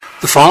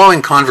The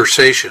following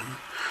conversation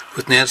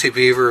with Nancy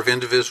Boever of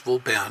Indivisible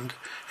Bend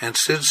and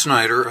Sid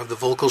Snyder of the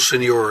vocal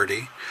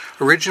Seniority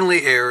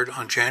originally aired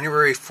on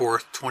January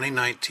 4th,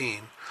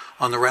 2019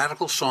 on the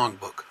Radical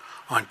Songbook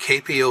on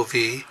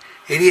KPOV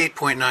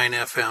 88.9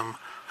 FM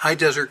High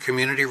Desert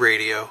Community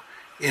Radio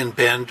in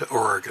Bend,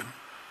 Oregon.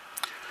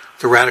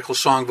 The Radical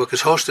Songbook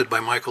is hosted by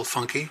Michael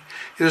Funke.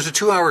 It is a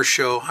 2-hour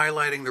show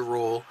highlighting the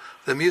role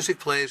that music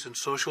plays in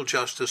social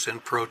justice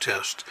and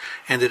protest,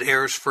 and it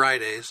airs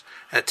Fridays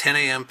at 10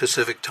 a.m.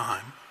 Pacific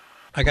Time.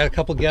 I got a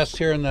couple guests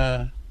here in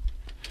the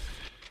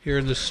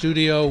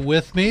studio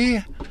with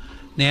me.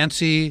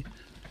 Nancy,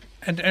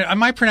 and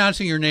am I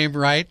pronouncing your name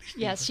right?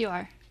 Yes, you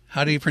are.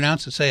 How do you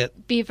pronounce it? Say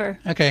it. Beaver.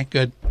 Okay,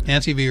 good.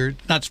 Nancy Beaver,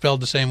 not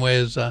spelled the same way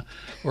as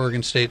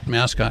Oregon State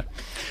mascot.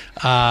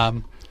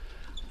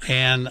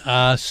 And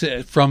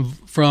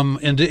from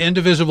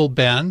Indivisible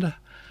Bend,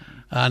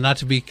 not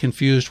to be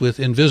confused with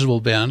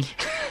Invisible Bend,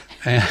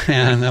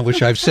 and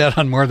which I've said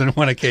on more than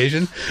one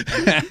occasion,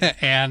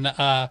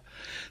 and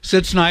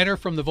Sid Snyder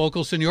from the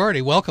vocal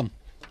Seniority. Welcome.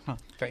 Oh,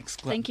 thanks.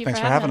 Thank you Thanks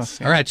for having us.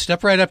 us. All right,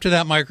 step right up to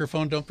that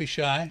microphone. Don't be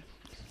shy.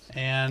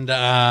 And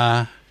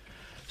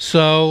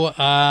so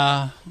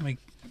let me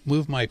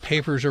move my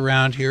papers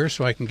around here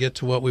so I can get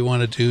to what we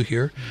want to do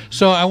here.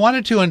 So I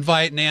wanted to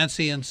invite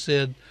Nancy and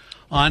Sid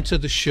onto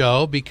the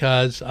show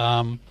because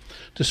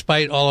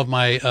despite all of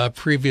my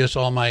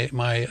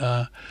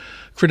my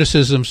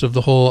criticisms of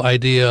the whole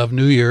idea of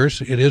New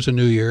Year's, it is a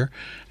new year,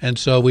 and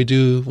so we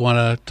do want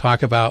to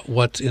talk about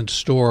what's in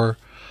store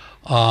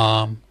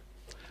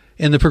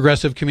in the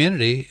progressive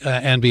community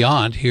and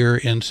beyond here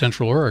in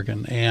Central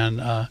Oregon.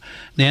 And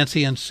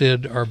Nancy and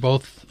Sid are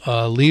both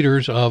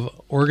leaders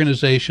of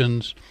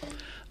organizations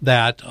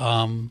that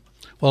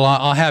well,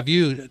 I'll have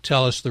you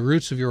tell us the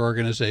roots of your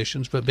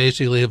organizations, but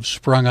basically have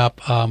sprung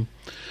up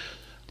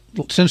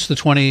since the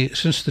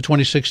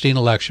 2016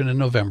 election in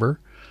November.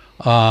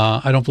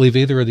 I don't believe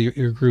either of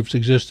your groups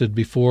existed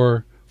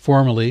before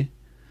formally.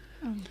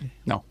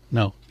 No.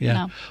 Yeah.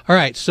 No. All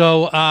right.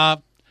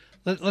 So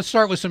let's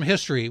start with some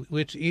history.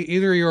 Which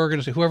either of your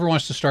organizations, whoever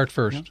wants to start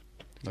first. Yeah.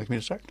 Like me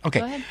to start?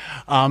 Okay. Go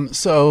ahead.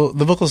 So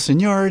the vocal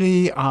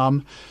Seniority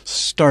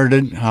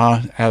started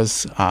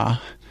as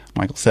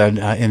Michael said,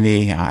 in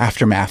the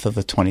aftermath of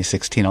the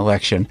 2016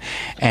 election.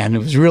 And it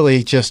was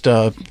really just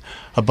a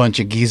bunch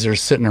of geezers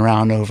sitting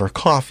around over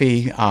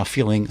coffee,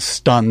 feeling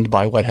stunned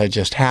by what had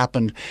just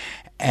happened.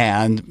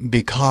 And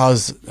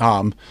because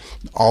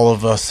all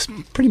of us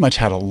pretty much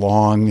had a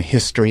long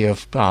history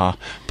of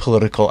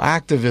political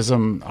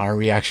activism, our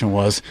reaction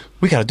was,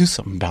 we got to do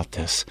something about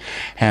this.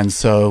 And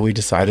so we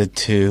decided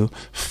to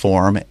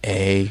form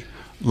a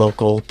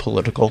local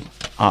political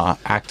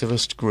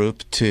activist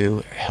group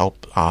to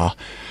help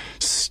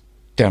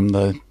stem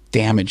the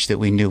damage that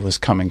we knew was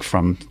coming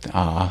from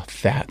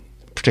that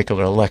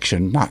particular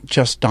election, not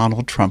just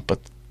Donald Trump, but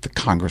the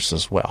Congress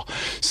as well.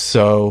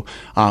 So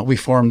we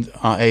formed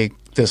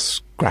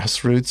this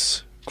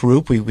grassroots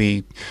group.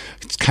 We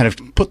kind of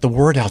put the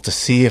word out to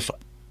see if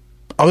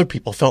other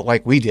people felt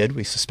like we did.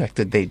 We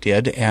suspected they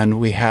did,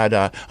 and we had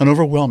an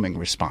overwhelming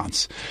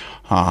response.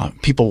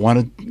 People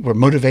were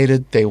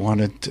motivated, they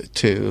wanted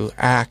to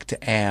act,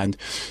 and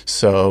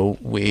so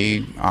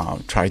we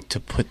tried to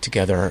put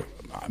together,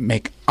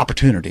 make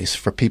opportunities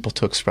for people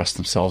to express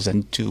themselves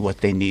and do what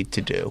they need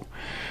to do.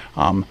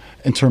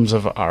 In terms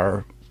of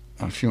our,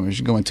 if you want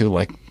to go into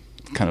like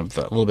kind of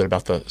a little bit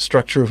about the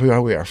structure of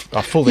who we are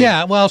fully.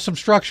 Yeah, well, some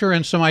structure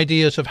and some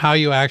ideas of how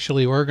you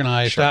actually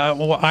organized. Sure.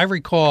 Well, I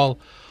recall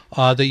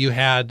that you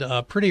had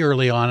pretty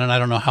early on, and I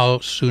don't know how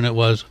soon it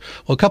was.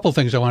 Well, a couple of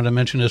things I wanted to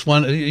mention is,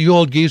 one, you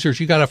old geezers,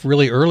 you got up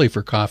really early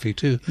for coffee,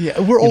 too. Yeah,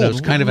 we're old.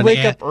 It's kind of we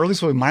wake up early,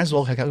 so we might as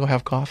well go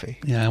have coffee.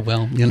 Yeah,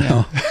 well,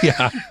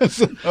 yeah.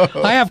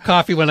 I have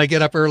coffee when I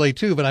get up early,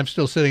 too, but I'm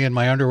still sitting in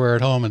my underwear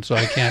at home, and so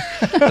I can't.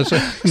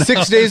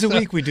 6 days a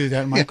week we do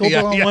that, Michael,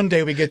 Yeah, but on yeah. one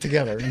day we get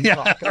together and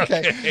talk.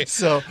 Okay.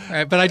 So, All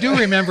right, but I do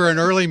remember an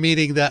early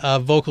meeting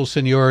that vocal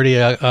Seniority,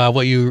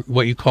 what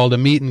you called a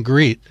meet and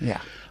greet.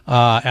 yeah.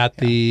 At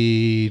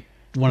the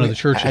one of the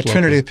churches At locally.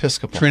 Trinity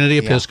Episcopal. Trinity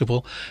Yeah.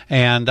 Episcopal.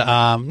 And,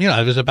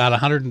 it was about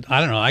 100, I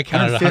don't know, I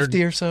counted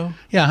 150 or so?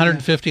 Yeah,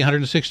 150,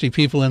 160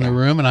 people in the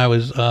room, and I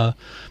was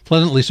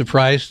pleasantly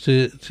surprised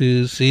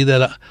to see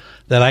that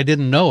I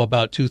didn't know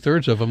about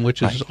 2/3 of them,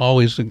 which is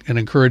always an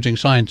encouraging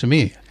sign to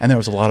me. And there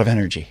was a lot of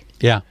energy.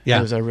 Yeah. It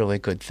was a really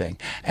good thing.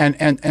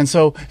 And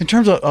so in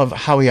terms of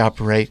how we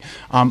operate,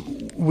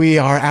 we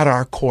are at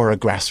our core a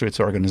grassroots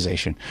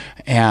organization.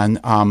 And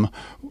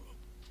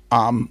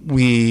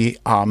we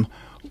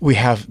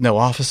have no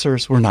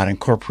officers. We're not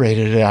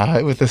incorporated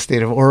with the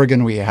state of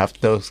Oregon. We have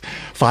those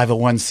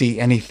 501c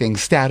anything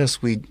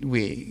status.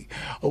 We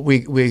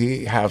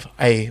have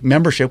a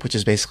membership, which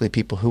is basically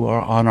people who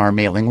are on our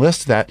mailing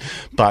list.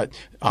 But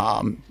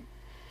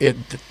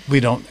we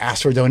don't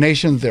ask for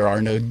donations. There are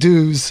no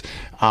dues.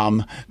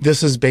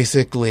 This is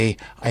basically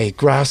a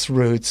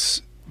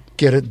grassroots,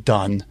 get it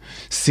done,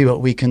 see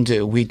what we can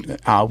do. We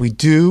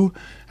do,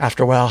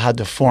 after a while, had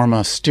to form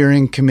a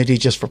steering committee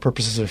just for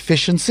purposes of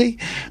efficiency.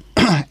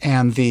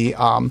 And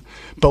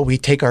but we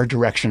take our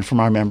direction from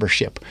our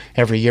membership.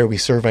 Every year we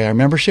survey our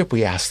membership.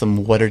 We ask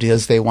them what it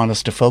is they want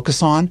us to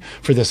focus on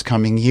for this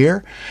coming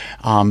year.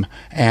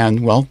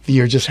 And well, the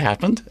year just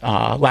happened.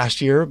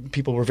 Last year,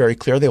 people were very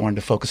clear. They wanted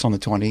to focus on the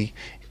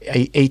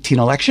 2018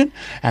 election,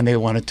 and they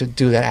wanted to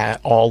do that at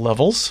all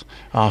levels,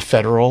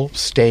 federal,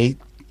 state,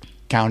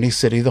 county,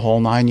 city, the whole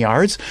 9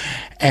 yards.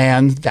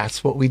 And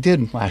that's what we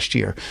did last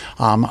year.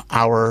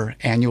 Our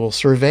annual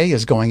survey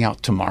is going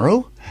out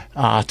tomorrow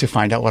to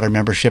find out what our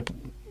membership,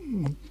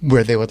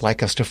 where they would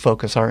like us to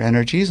focus our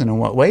energies and in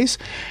what ways.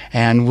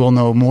 And we'll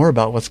know more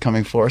about what's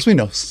coming for us. We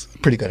know it's a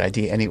pretty good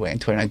idea anyway in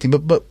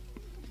 2019, but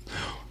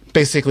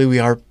basically we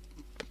are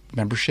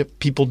membership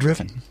people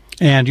driven.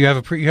 And you have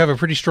a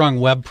pretty strong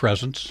web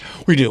presence.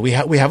 We do. We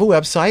have a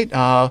website,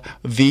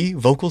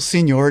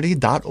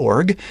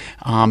 thevocalseniority.org,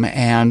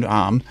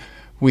 and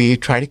we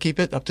try to keep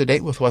it up to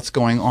date with what's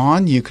going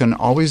on. You can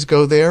always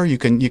go there.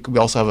 We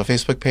also have a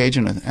Facebook page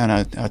and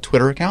a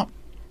Twitter account.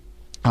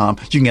 You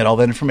can get all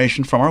that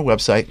information from our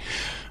website,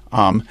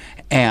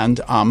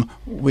 and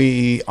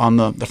we on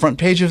the front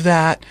page of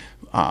that.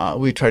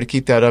 We try to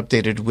keep that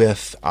updated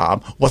with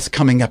what's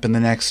coming up in the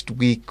next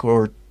week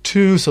or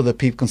two, so that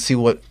people can see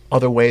what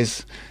other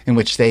ways in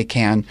which they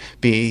can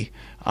be,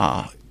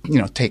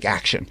 take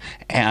action.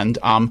 And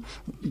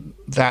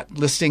that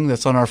listing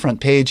that's on our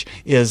front page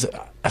is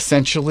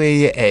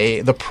essentially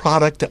the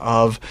product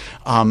of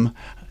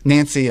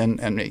Nancy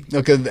and me.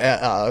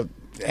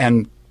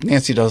 And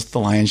Nancy does the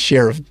lion's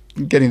share of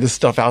getting this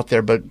stuff out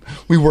there, but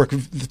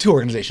the two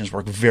organizations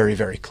work very,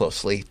 very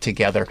closely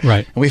together.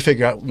 Right. And we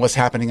figure out what's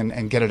happening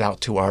and get it out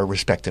to our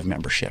respective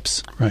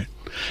memberships. Right.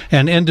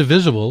 And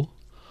Indivisible,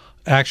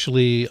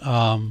 actually,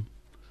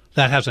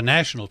 that has a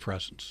national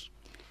presence.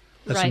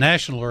 That's right. a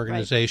national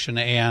organization,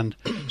 right. And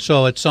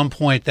so at some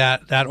point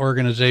that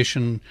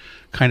organization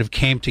kind of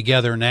came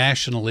together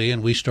nationally,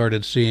 and we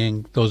started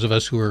seeing, those of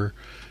us who were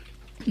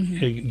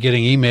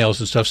getting emails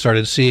and stuff,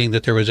 started seeing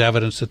that there was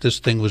evidence that this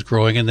thing was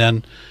growing, and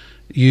then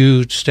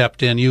you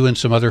stepped in, you and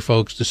some other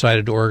folks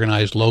decided to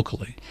organize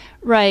locally.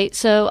 Right.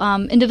 So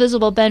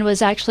Indivisible Bend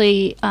was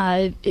actually,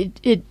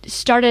 it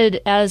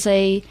started as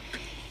a,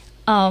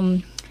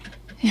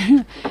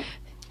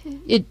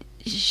 it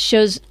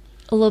shows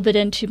a little bit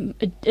into,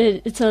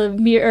 it's a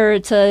mirror,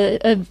 it's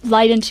a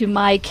light into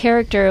my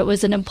character. It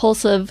was an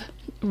impulsive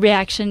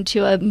reaction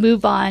to a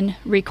move-on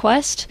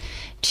request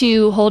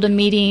to hold a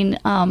meeting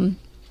on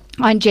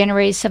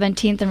January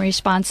 17th in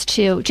response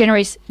to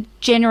January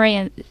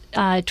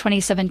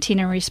 2017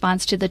 in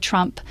response to the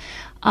Trump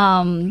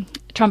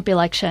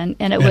election,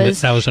 and that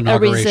was a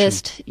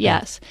resist.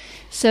 Yes,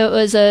 so it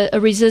was a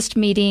resist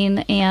meeting,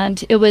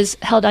 and it was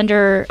held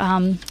under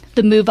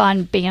the Move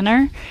On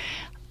banner.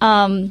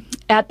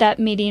 At that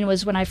meeting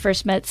was when I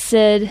first met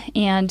Sid,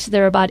 and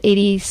there were about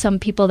 80 some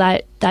people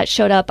that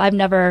showed up. I've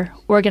never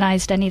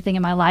organized anything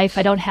in my life.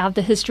 I don't have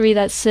the history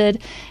that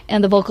Sid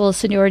and the Vocal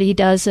Seniority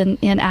does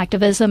in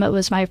activism. It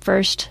was my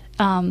first,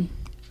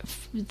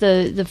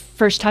 the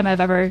first time I've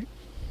ever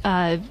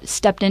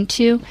stepped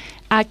into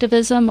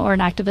activism or an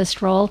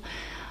activist role.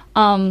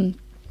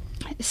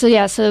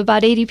 So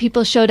about 80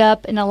 people showed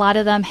up, and a lot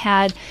of them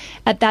had,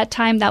 at that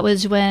time, that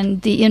was when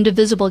the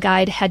Indivisible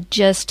guide had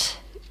just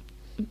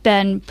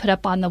been put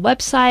up on the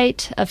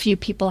website. A few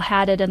people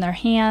had it in their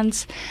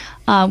hands.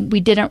 We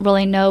didn't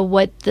really know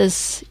what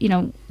this,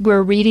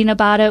 we're reading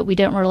about it. We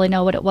didn't really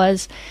know what it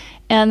was.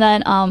 And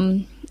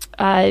then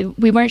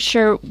we weren't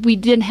sure, we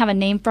didn't have a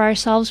name for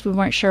ourselves. We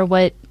weren't sure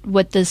what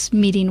this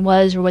meeting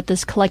was or what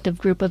this collective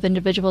group of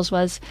individuals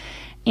was.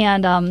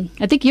 And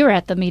I think you were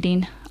at the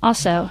meeting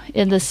also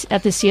at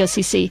the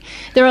COCC.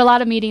 There were a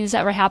lot of meetings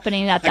that were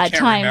happening at that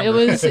time.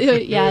 Remember.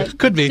 It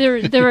could be.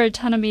 There were a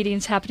ton of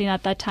meetings happening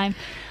at that time.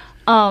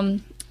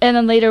 And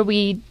then later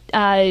we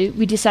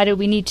decided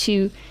we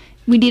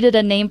needed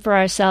a name for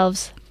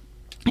ourselves,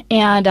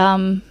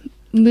 and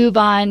Move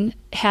On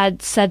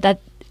had said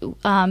that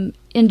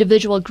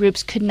individual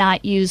groups could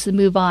not use the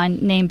Move On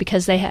name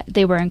because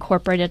they were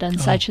incorporated and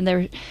such,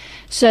 and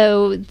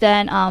so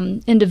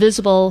then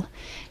Indivisible,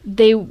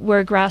 they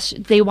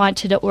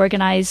wanted to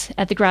organize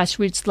at the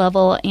grassroots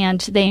level, and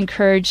they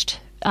encouraged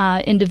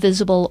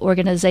indivisible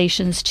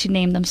organizations to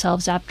name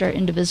themselves after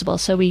Indivisible.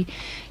 So we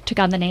took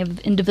on the name of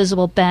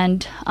Indivisible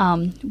Bend.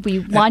 We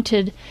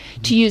wanted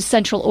to use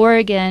Central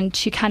Oregon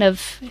to kind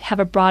of have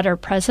a broader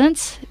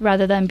presence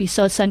rather than be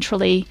so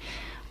centrally,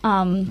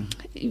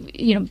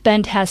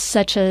 Bend has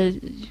such a...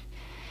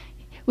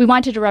 We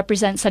wanted to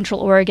represent Central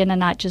Oregon and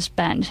not just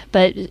Bend,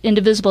 but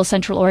Indivisible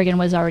Central Oregon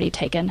was already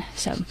taken,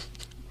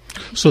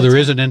 So there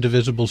is an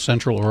Indivisible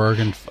Central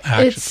Oregon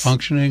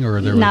functioning,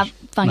 or there not was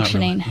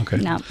functioning? Not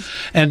really. Okay. No.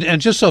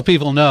 And just so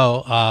people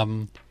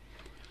know,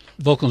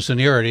 Vocal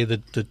Seniority,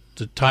 the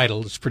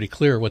title is pretty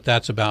clear what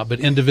that's about. But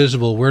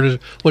Indivisible,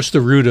 what's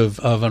the root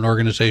of an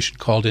organization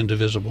called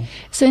Indivisible?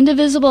 So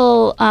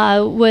Indivisible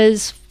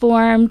was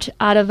formed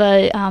out of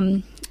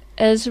a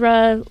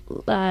Ezra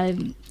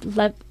Levin.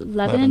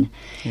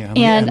 Yeah,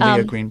 and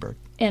Leah Greenberg.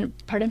 And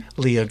pardon?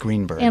 Leah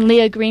Greenberg. And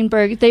Leah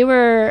Greenberg. They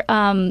were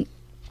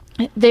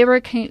they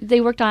worked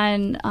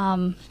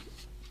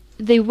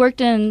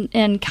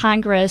in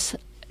Congress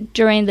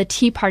during the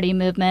Tea Party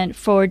movement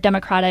for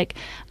Democratic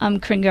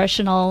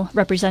congressional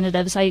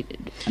representatives.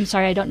 I'm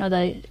sorry, I don't know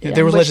the.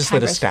 They were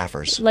legislative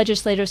staffers.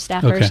 Legislative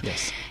staffers. Okay.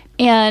 Yes.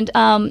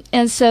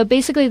 And so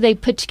basically they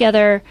put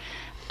together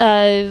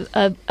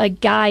a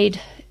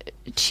guide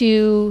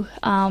to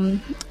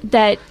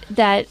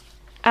that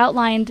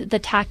outlined the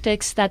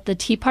tactics that the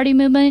Tea Party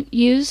movement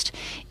used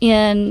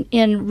in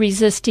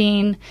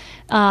resisting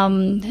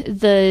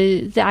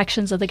the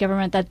actions of the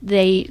government that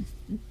the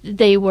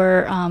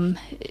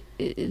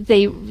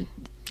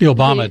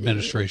Obama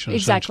administration,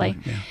 exactly.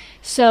 Yeah.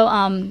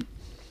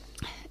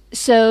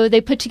 So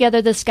they put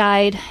together this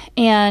guide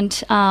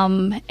and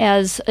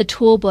as a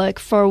tool book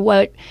for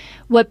what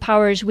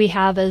powers we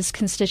have as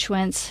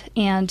constituents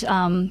and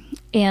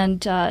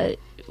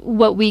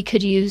what we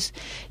could use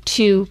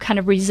to kind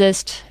of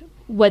resist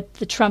what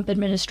the Trump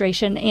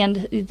administration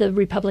and the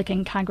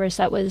Republican Congress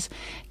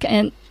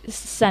and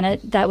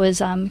Senate that was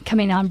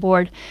coming on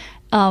board,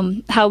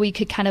 how we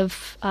could kind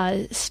of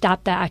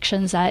stop the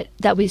actions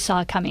that we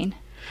saw coming.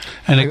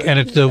 And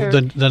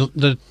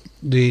the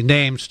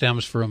name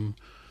stems from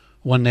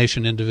One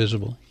Nation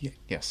Indivisible.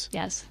 Yes.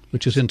 Yes.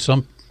 Which is in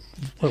some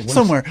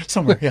somewhere.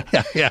 Yeah.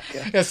 Yeah.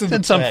 Yes,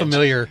 in some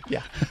familiar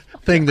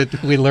thing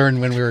that we learned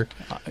when we were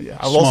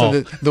small.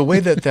 Also, the way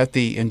that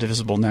the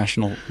Indivisible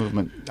National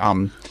Movement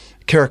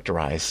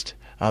characterized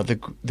the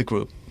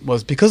group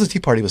was because the Tea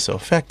Party was so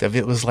effective.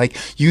 It was like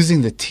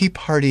using the Tea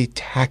Party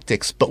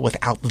tactics, but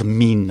without the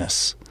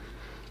meanness.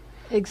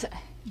 Exactly.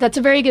 That's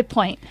a very good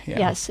point. Yeah.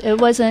 Yes,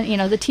 it wasn't.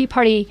 The Tea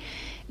Party.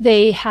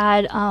 They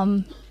had.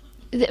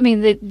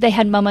 They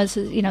had moments,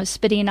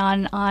 spitting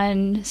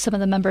on some of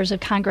the members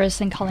of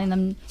Congress and calling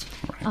them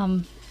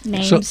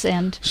names.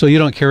 So you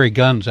don't carry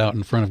guns out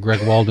in front of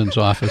Greg Walden's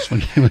office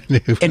when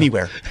you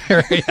anywhere.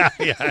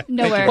 Yeah.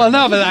 Nowhere. Well,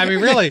 no, but I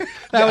mean, really,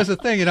 that was the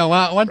thing.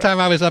 One time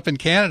I was up in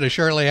Canada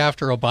shortly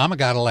after Obama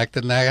got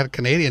elected, and I had a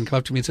Canadian come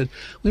up to me and said,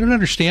 "We don't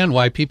understand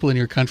why people in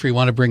your country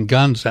want to bring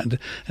guns and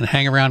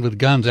hang around with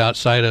guns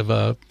outside of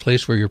a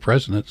place where your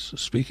president's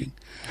speaking.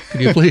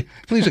 Could you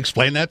please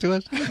explain that to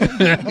us?"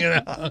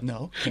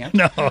 No, can't.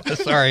 No,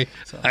 sorry,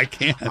 I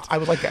can't. I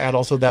would like to add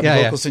also that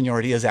Vocal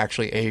Seniority is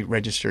actually a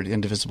registered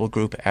Indivisible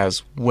group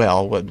as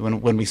well.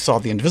 When we saw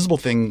the Indivisible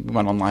thing, we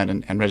went online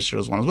and registered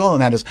as one as well,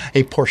 and that is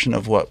a portion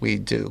of what we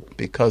do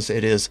because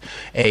it is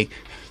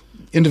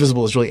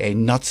Indivisible is really a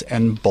nuts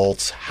and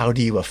bolts. How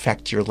do you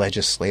affect your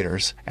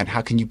legislators, and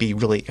how can you be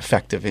really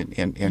effective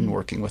in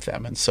working with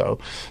them? And so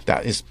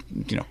that is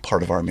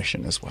part of our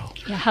mission as well.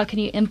 Yeah, how can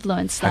you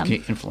influence them? How can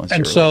you influence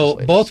and your so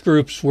legislators? Both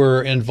groups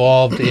were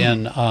involved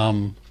in.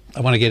 I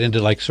want to get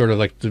into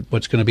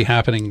what's going to be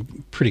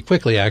happening pretty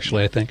quickly.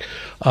 Actually, I think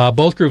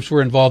both groups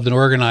were involved in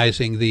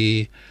organizing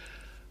the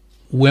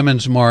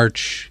Women's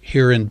March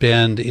here in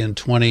Bend in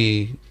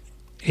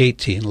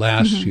 2018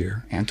 last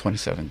year and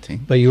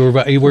 2017. But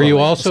were you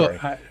also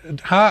sorry.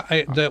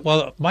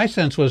 My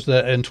sense was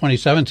that in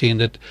 2017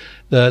 that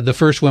the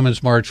first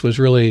Women's March was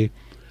really,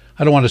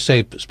 I don't want to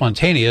say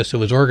spontaneous. It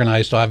was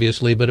organized,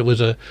 obviously, but it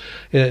was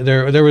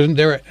there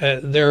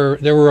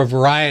were a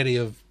variety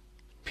of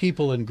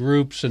people in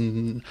groups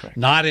and Correct.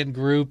 not in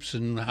groups,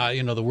 and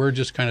the word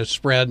just kind of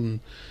spread.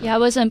 And I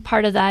wasn't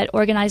part of that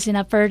organizing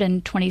effort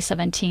in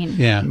 2017.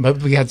 yeah,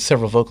 But we had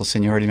several Vocal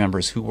Seniority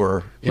members who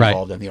were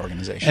involved in the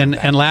organization.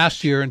 And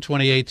last year in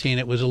 2018,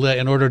 it was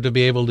in order to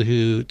be able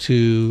to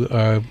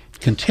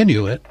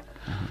continue it,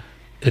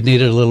 it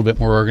needed a little bit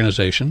more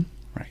organization.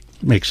 Right.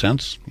 Makes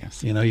sense.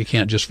 Yes. You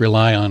can't just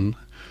rely on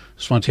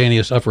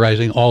spontaneous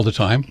uprising all the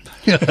time,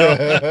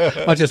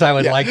 much as I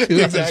would like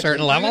to at a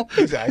certain level.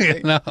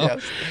 Exactly.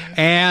 Yes.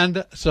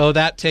 And so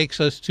that takes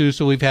us to,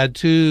 so we've had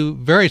two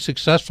very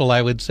successful,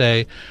 I would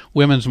say,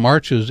 women's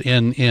marches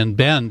in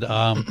Bend.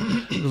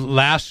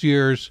 Last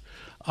year's,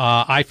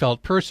 I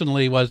felt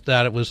personally, was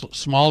that it was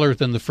smaller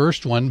than the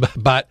first one,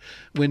 but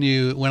when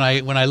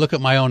I look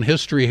at my own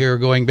history here,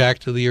 going back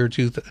to the year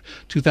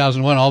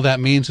 2001, all that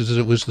means is that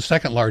it was the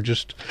second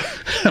largest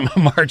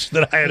march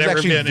that I had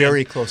ever been in.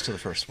 Very close to the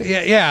first one.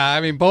 Yeah.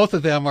 I mean, both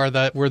of them were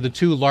the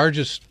two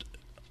largest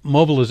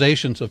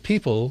mobilizations of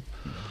people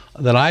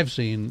that I've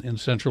seen in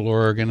Central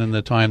Oregon in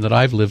the time that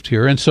I've lived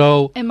here. And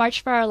so, in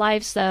March for Our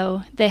Lives,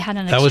 though, they had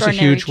an that was a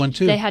huge one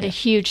too. They had a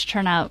huge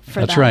turnout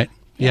for That's them. right.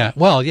 Yeah.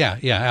 Well, yeah,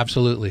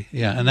 absolutely.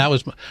 Yeah. And that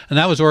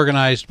was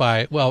organized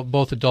by,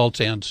 both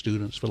adults and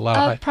students, but a lot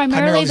of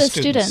primarily the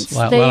students. A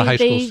lot of high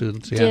school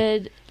students. They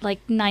did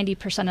like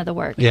 90% of the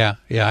work. Yeah.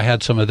 I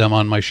had some of them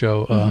on my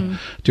show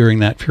during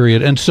that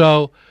period. And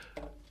so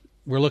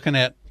we're looking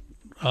at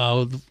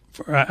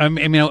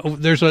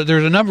there's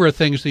a number of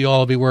things that you all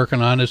will be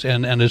working on,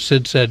 and as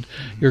Sid said,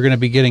 you're going to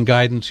be getting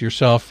guidance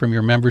yourself from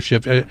your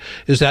membership.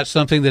 Is that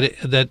something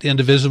that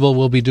Indivisible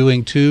will be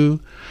doing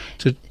too?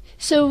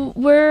 So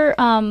we're,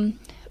 I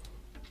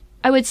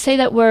would say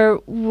that we're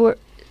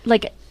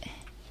like,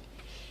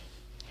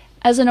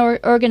 as an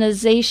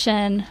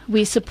organization,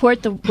 we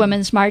support the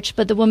Women's March,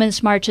 but the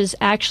Women's March is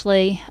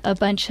actually a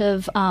bunch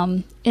of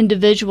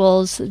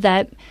individuals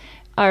that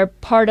are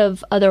part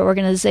of other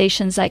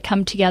organizations that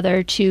come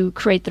together to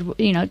create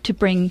to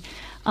bring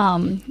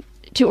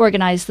to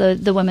organize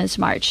the Women's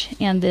March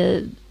and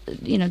the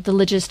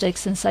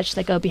logistics and such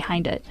that go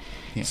behind it.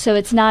 Yeah. So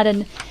it's not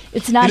an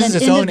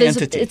indivisible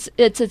entity.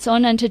 It's its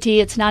own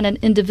entity. It's not an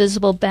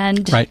Indivisible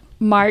Bend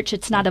march.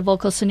 It's not a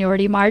Vocal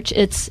Seniority march.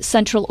 It's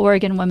Central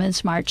Oregon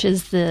Women's March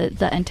is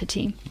the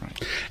entity.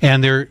 Right.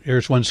 And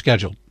there's one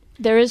scheduled.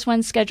 There is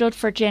one scheduled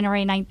for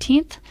January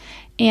 19th.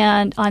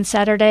 And on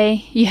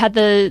Saturday, you had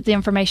the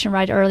information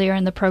right earlier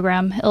in the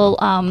program.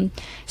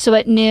 So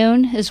at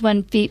noon is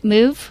when feet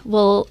move.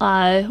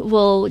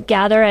 We'll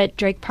gather at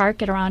Drake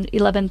Park at around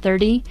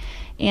 11:30,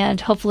 and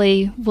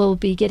hopefully we'll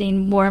be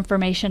getting more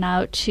information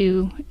out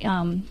to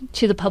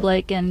the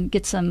public and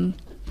get some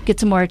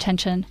more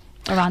attention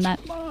around that.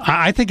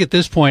 I think at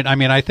this point,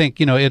 I think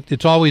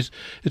it's always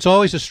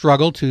a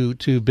struggle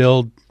to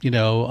build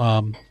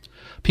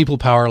people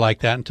power like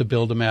that and to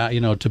build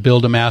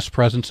a mass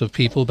presence of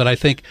people. But I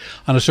think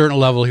on a certain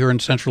level here in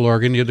Central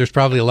Oregon, there's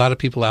probably a lot of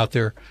people out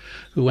there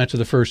who went to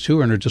the first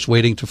two and are just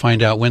waiting to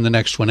find out when the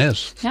next one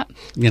is. Yep.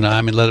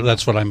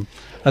 That's what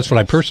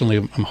I personally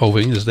am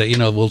hoping is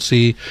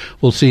that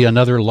we'll see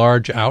another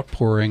large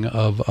outpouring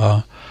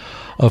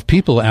of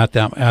people at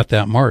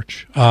that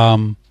march.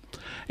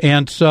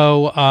 And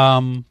so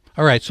all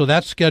right, so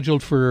that's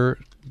scheduled for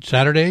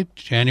Saturday,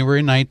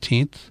 January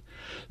 19th.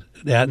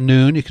 At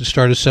noon, you can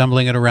start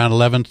assembling at around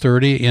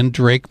 11:30 in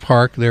Drake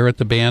Park there at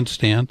the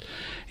bandstand,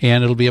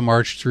 and it'll be a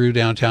march through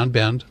downtown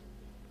Bend.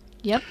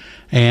 Yep.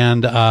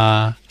 And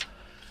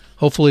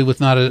hopefully with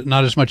not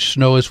as much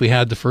snow as we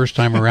had the first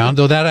time around,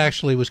 though that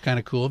actually was kind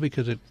of cool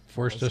because it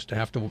forced us to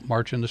have to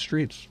march in the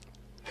streets.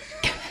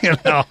 And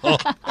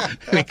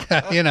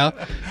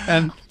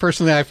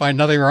personally, I find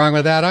nothing wrong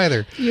with that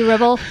either. You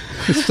rebel.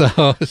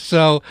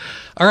 So,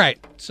 all right.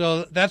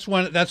 So that's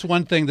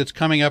one thing that's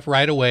coming up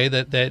right away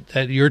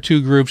that your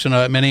two groups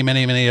and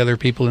many other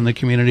people in the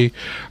community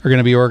are going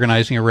to be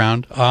organizing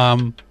around.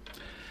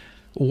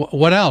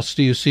 What else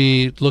do you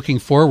see looking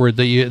forward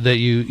that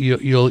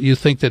you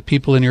think that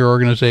people in your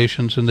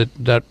organizations and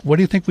that what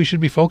do you think we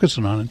should be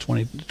focusing on in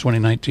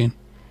 2019?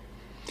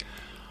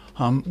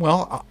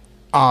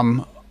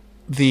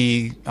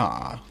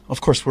 Of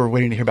course, we're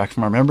waiting to hear back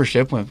from our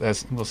membership.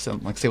 As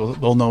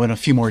we'll know in a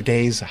few more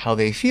days how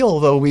they feel.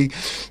 Though we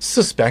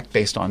suspect,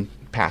 based on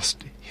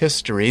past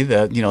history,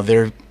 that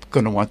they're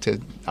going to want to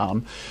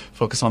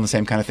focus on the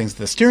same kind of things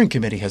the steering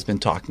committee has been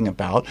talking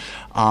about.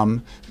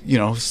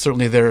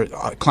 Certainly,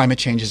 climate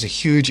change is a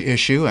huge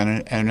issue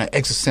and an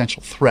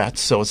existential threat.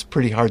 So it's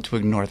pretty hard to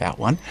ignore that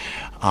one.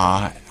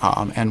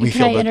 And we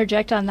Can I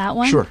interject on that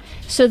one? Sure.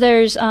 So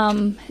there's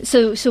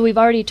so we've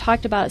already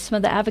talked about some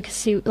of the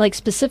advocacy, like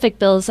specific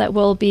bills that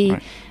will be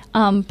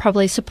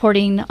probably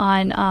supporting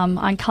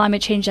on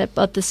climate change at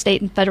both the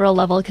state and federal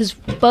level, because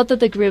both of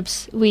the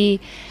groups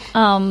we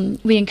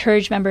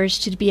encourage members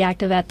to be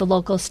active at the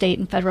local, state,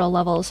 and federal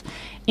levels.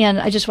 And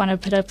I just want to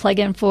put a plug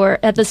in for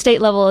at the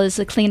state level is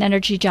the Clean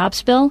Energy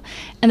Jobs Bill,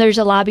 and there's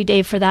a lobby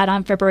day for that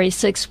on February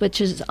 6th,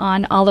 which is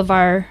on all of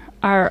our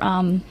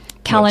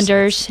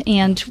calendars websites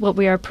and what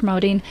we are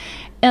promoting.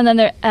 And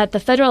then at the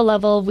federal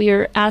level, we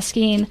are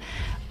asking.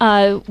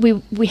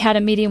 We had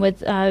a meeting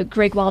with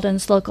Greg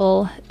Walden's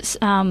local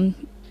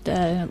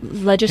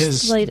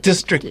legislative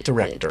district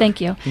director.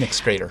 Thank you, Nick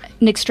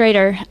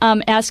Strader.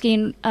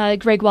 Asking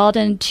Greg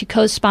Walden to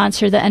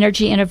co-sponsor the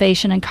Energy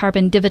Innovation and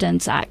Carbon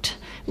Dividends Act,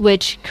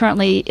 which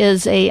currently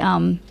is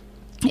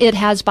it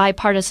has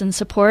bipartisan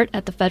support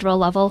at the federal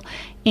level,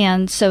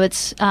 and so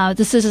it's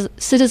the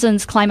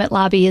Citizens Climate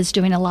Lobby is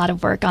doing a lot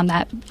of work on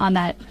that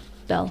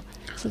bill.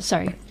 So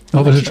sorry.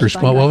 What was its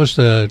response? What was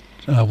the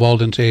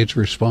Walden's aide's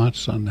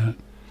response on that?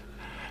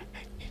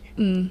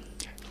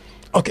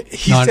 Okay,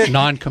 he said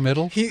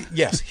non-committal. He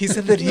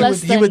said that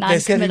they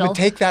said he would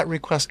take that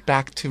request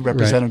back to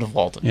Representative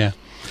Walden. Yeah.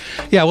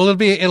 Well, it'll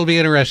be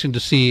interesting to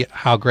see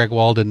how Greg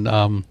Walden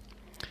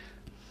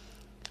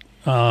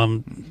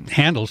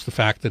handles the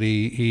fact that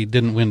he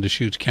didn't win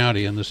Deschutes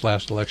County in this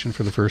last election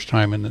for the first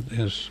time in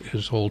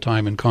his whole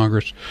time in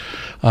Congress.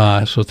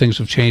 So things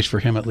have changed for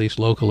him, at least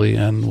locally,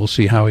 and we'll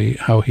see how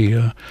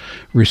he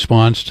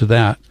responds to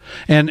that.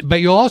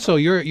 But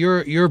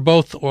you're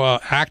both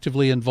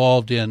actively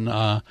involved in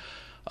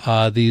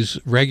these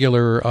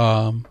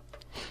regular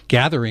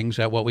gatherings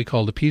at what we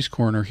call the Peace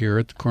Corner here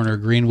at the corner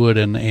of Greenwood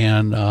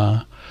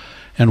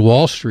and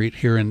Wall Street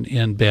here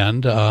in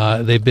Bend.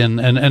 They've been,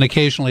 and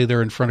occasionally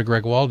they're in front of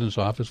Greg Walden's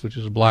office, which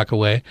is a block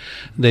away.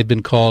 They've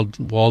been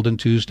called Walden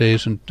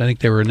Tuesdays, and I think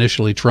they were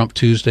initially Trump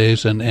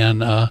Tuesdays. And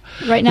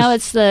right now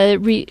it's the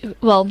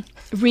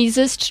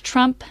Resist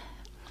Trump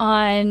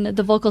on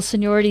the Vocal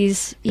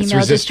Seniority's email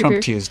Resist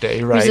Trump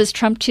Tuesday, right? Resist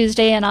Trump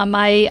Tuesday, and on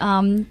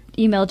my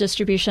email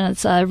distribution,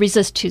 it's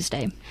Resist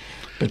Tuesday.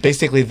 But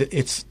basically,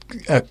 it's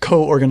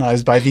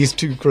co-organized by these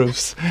two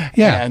groups,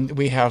 and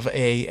we have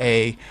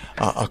a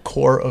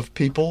core of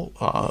people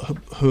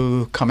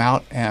who come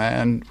out,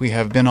 and we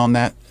have been on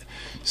that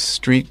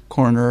street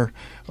corner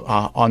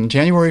On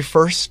January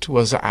 1st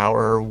was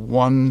our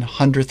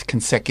 100th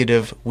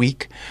consecutive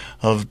week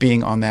of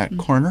being on that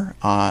corner,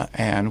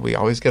 and we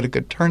always get a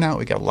good turnout.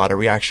 We get a lot of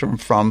reaction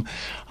from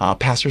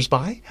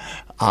passersby,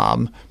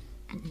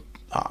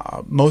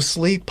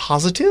 mostly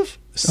positive,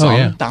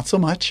 some not so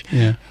much.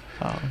 Yeah.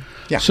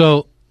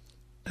 So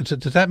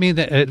does that mean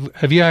that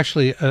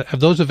have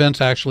those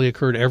events actually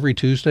occurred every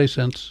Tuesday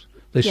since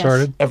they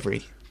started?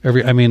 Every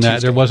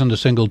there wasn't a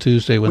single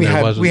Tuesday when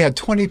wasn't. We had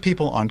 20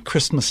 people on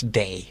Christmas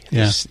Day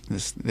this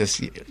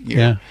year.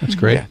 Yeah, that's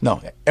great. Yeah,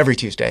 no, every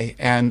Tuesday,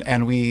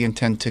 and we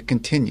intend to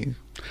continue.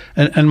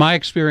 And my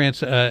experience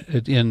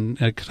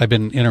because I've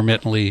been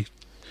intermittently,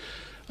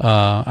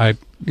 I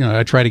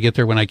try to get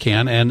there when I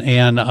can,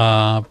 and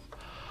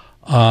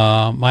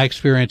my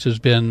experience has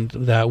been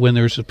that when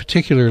there's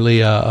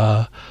particularly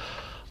I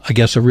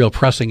guess a real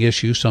pressing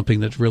issue, something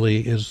that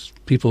really is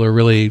people are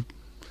really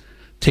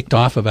ticked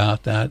off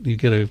about, that you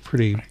get a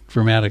pretty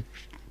dramatic,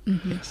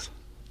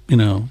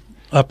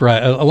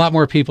 uprising. A lot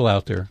more people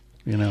out there,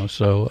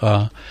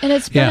 So and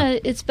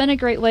it's been a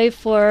great way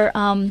for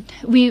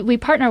we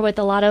partner with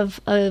a lot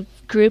of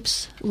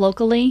groups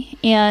locally,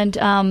 and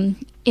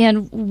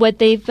what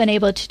they've been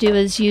able to do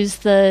is use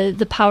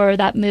the power of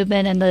that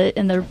movement and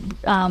the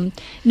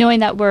knowing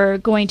that we're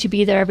going to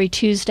be there every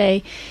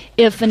Tuesday.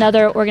 If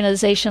another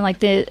organization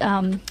like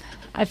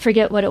I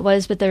forget what it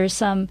was, but there's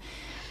some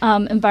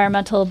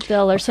environmental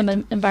bill or some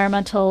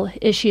environmental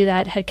issue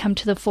that had come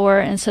to the fore,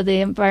 and so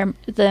the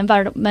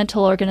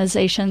environmental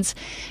organizations,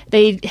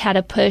 they had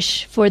a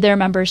push for their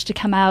members to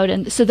come out,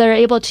 and so they're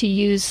able to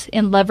use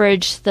and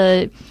leverage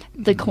the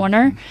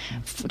corner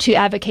to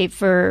advocate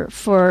for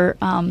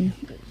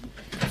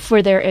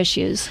their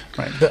issues.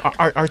 Right.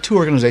 Our two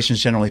organizations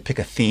generally pick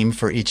a theme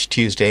for each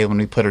Tuesday when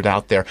we put it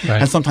out there,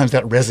 right. And sometimes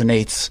that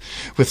resonates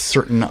with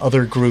certain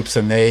other groups,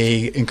 and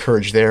they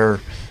encourage their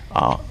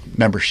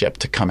membership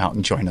to come out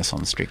and join us on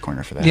the street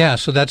corner for that. Yeah,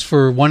 so that's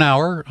for 1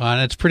 hour, and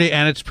it's pretty.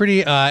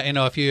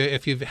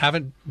 If you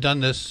haven't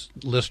done this,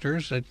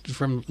 listeners,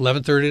 from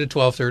 11:30 to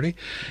 12:30,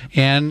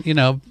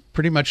 and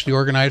pretty much the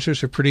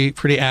organizers are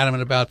pretty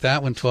adamant about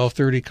that. When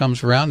 12:30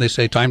 comes around, they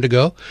say time to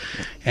go,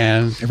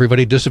 and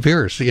everybody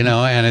disappears.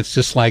 And it's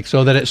just like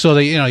so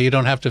that you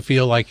don't have to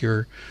feel like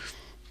you're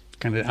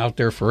kind of out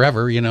there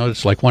forever.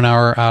 It's like 1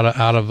 hour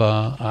out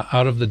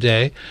of the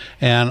day.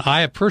 And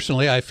I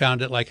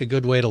found it like a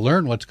good way to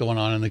learn what's going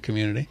on in the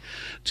community,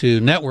 to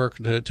network,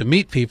 to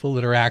meet people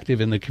that are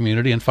active in the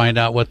community and find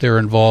out what they're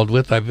involved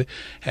with. I've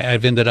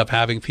ended up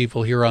having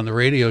people here on the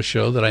radio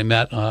show that I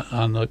met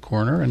on the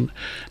corner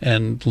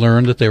and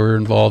learned that they were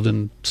involved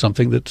in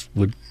something that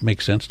would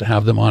make sense to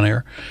have them on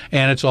air.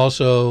 And it's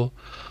also,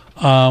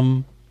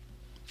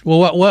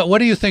 well, what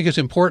do you think is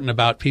important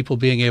about people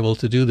being able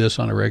to do this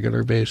on a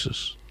regular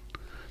basis?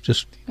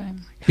 Just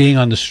being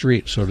on the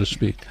street, so to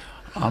speak.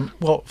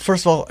 Well,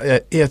 first of all,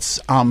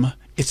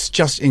 it's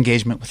just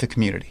engagement with the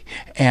community,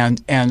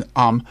 and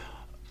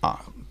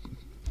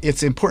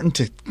it's important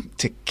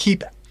to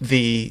keep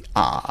the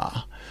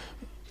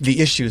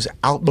issues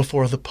out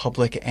before the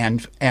public,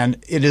 and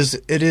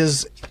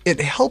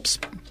it helps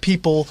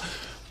people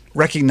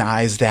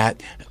recognize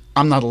that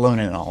I'm not alone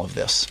in all of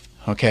this.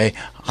 Okay,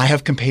 I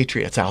have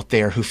compatriots out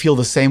there who feel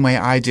the same way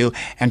I do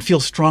and feel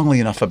strongly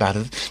enough about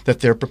it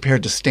that they're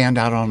prepared to stand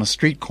out on a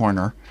street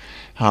corner,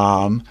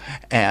 and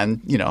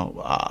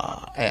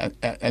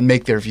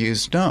make their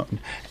views known.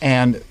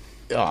 And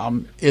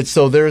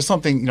so there is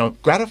something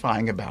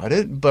gratifying about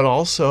it, but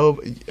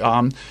also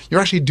you're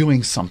actually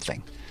doing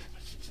something.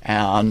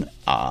 And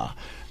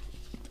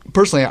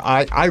personally,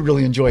 I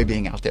really enjoy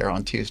being out there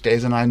on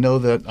Tuesdays, and I know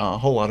that a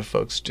whole lot of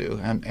folks do.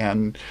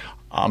 And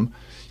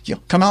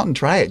come out and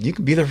try it. You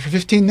can be there for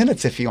 15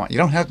 minutes if you want.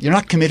 You're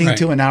not committing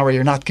to an hour.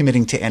 You're not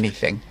committing to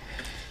anything.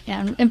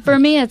 Yeah, and for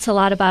me, it's a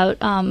lot about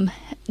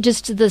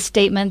just the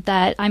statement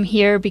that I'm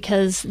here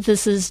because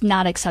this is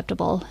not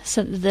acceptable.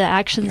 So the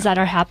actions that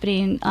are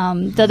happening.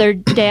 The other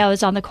day, I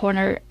was on the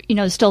corner,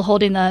 still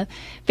holding the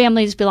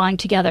 "Families Belong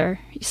Together"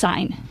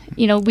 sign.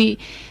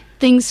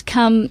 Things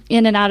come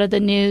in and out of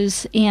the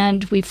news,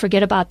 and we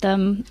forget about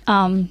them.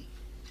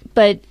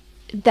 But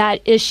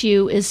that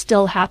issue is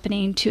still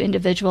happening to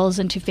individuals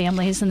and to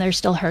families, and they're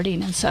still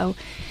hurting. And so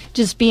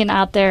just being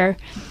out there,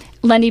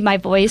 lending my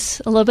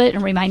voice a little bit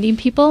and reminding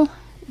people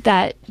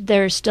that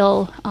there's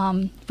still,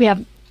 we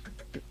have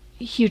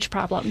huge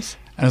problems.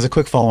 And as a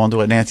quick follow-on to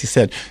what Nancy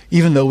said,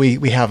 even though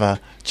we have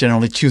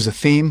generally choose a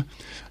theme,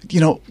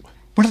 we're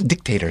not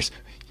dictators.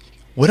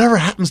 Whatever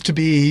happens to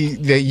be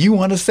that you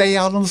want to say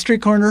out on the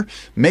street corner,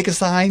 make a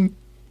sign,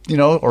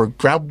 or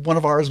grab one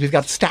of ours. We've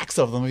got stacks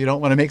of them. If you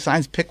don't want to make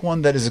signs, pick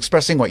one that is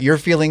expressing what you're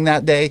feeling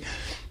that day.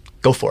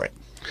 Go for it.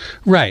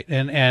 Right,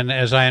 and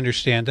as I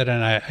understand it,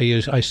 and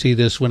I see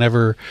this when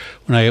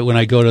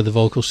I go to the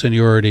Vocal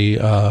Seniority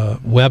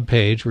web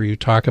page where you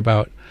talk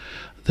about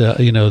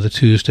the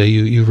Tuesday,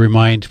 you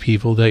remind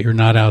people that you're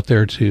not out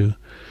there to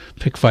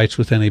pick fights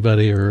with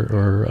anybody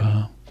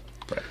or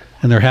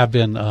and there have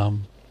been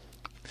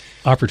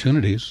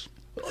opportunities,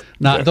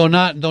 though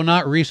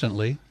not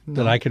recently.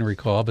 that I can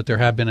recall, but there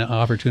have been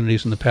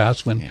opportunities in the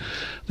past when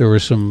there were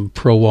some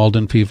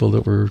pro-Walden people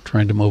that were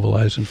trying to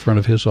mobilize in front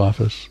of his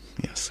office.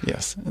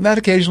 Yes. And that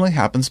occasionally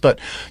happens, but,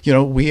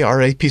 we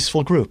are a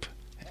peaceful group,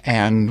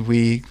 and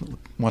we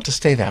want to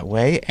stay that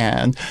way,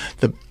 and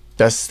the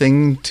best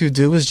thing to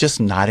do is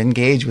just not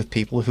engage with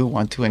people who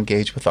want to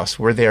engage with us.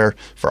 We're there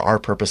for our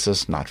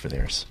purposes, not for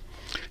theirs.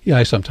 Yeah,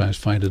 I sometimes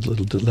find it a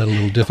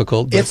little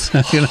difficult. But, it's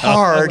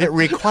hard. It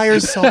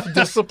requires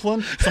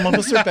self-discipline. Some of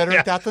us are better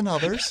at that than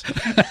others.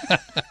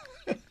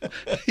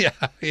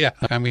 Yeah.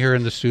 I'm here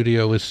in the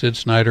studio with Sid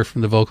Snyder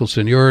from the vocal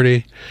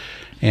Seniority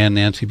and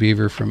Nancy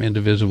Beaver from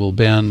Indivisible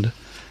Bend.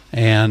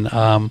 And,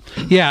 I'm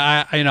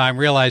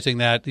realizing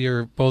that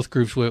you're both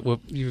groups,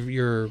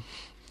 you're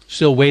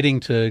still waiting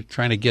to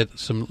trying to get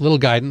some little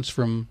guidance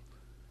from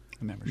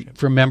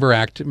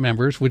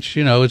members, which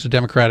is a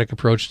democratic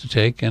approach to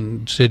take.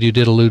 And Sid, you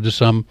did allude to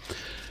some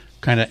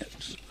kind of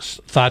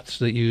thoughts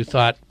that you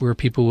thought where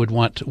people would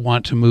want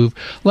to move.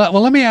 Well,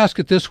 let me ask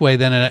it this way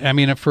then.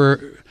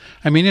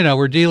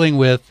 We're dealing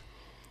with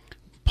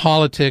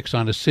politics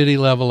on a city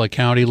level, a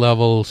county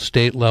level,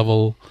 state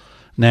level,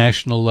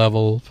 national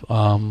level,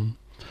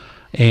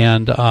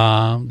 and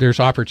there's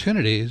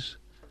opportunities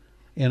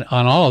on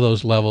all of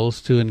those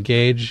levels to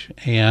engage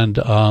and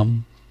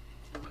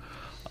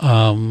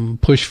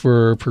push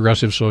for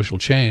progressive social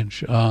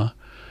change.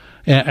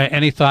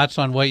 Any thoughts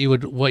on what you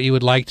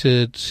would like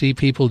to see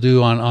people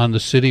do on the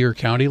city or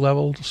county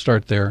level? To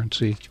start there and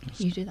see.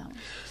 You do that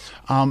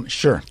one.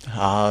 Sure.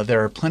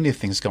 There are plenty of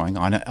things going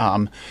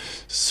on.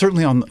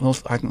 Certainly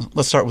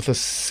let's start with the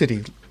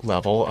city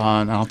level,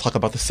 and I'll talk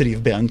about the city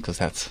of Bend because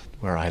that's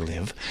where I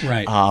live.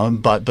 Right.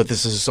 But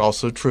this is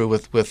also true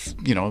with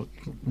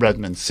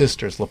Redmond,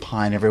 Sisters,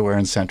 Lapine, everywhere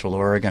in Central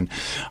Oregon.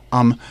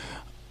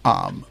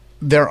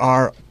 There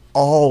are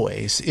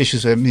always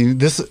issues.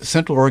 This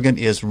Central Oregon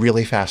is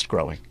really fast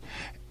growing,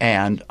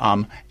 and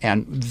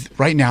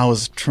right now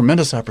is a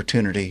tremendous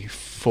opportunity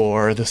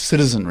for the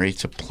citizenry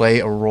to play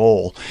a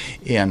role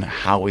in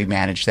how we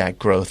manage that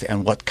growth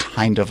and what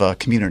kind of a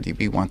community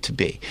we want to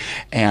be,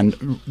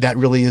 and that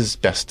really is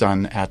best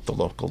done at the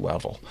local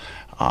level.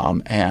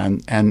 We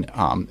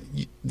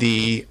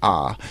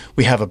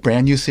have a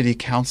brand new city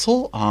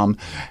council,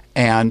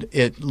 and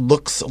it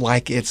looks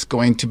like it's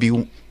going to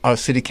be a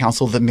city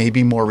council that may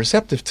be more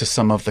receptive to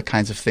some of the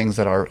kinds of things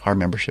that our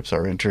memberships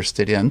are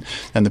interested in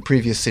than the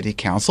previous city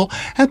council.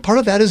 And part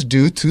of that is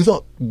due to the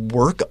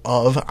work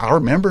of our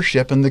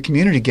membership and the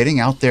community getting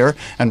out there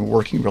and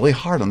working really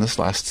hard on this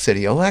last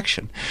city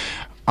election.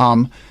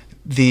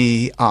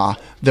 There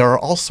are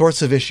all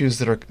sorts of issues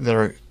that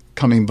are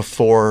coming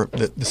before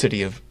the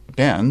city of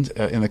Bend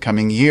in the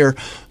coming year.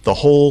 The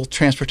whole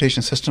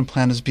transportation system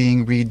plan is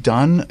being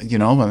redone,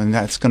 and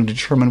that's going to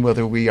determine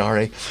whether we are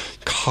a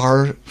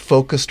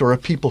car-focused or a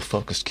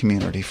people-focused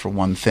community, for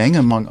one thing,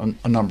 among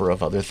a number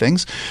of other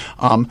things.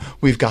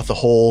 We've got the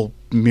whole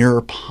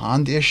Mirror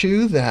Pond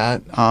issue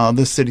that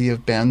the city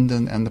of Bend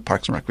and the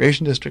Parks and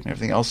Recreation District and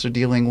everything else are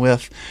dealing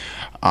with.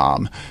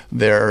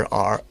 There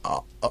are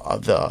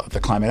the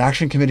Climate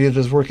Action Committee that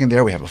is working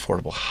there. We have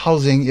affordable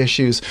housing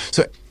issues.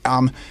 So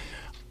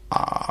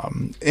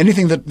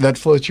anything that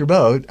floats your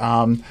boat,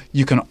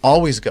 you can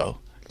always go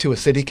to a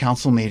city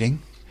council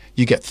meeting.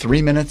 You get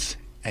 3 minutes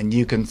and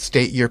you can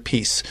state your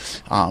piece.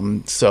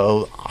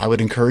 So I would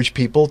encourage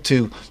people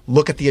to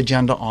look at the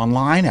agenda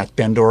online at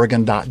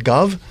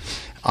bendoregon.gov,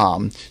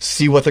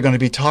 see what they're going to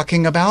be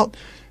talking about,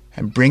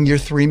 and bring your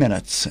 3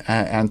 minutes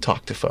and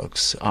talk to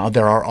folks.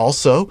 There are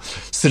also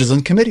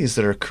citizen committees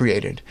that are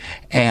created.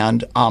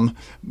 And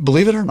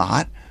believe it or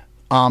not,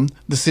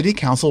 the city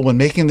council, when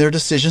making their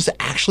decisions,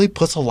 actually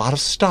puts a lot of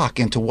stock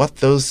into what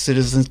those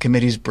citizen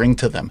committees bring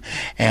to them.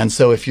 And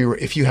so if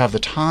you have the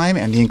time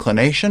and the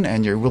inclination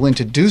and you're willing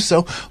to do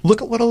so,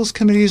 look at what those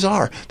committees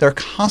are. There are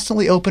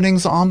constantly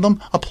openings on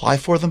them. Apply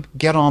for them,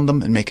 get on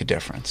them, and make a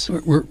difference.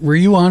 Were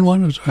you on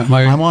one?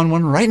 I'm on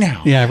one right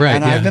now. Yeah, right.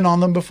 And I've been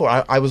on them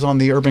before. I was on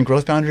the Urban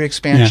Growth Boundary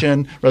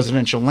Expansion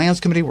Residential Lands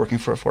Committee working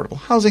for affordable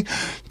housing.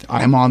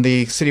 I'm on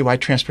the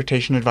Citywide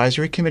Transportation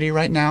Advisory Committee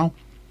right now,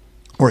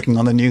 working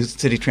on the new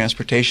city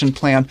transportation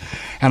plan,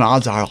 and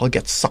odds are I'll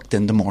get sucked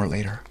into more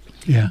later.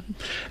 Yeah,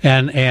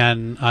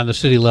 and on the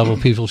city level,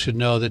 people should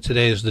know that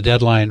today is the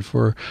deadline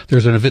for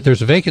there's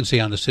a vacancy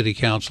on the city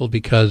council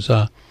because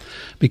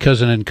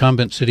an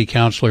incumbent city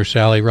councilor,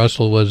 Sally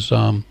Russell, was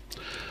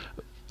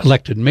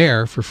elected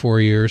mayor for 4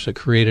 years. It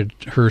created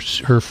her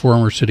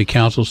former city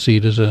council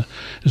seat is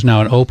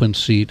now an open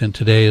seat, and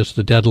today is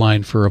the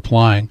deadline for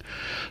applying.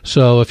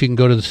 So if you can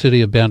go to the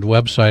City of Bend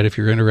website if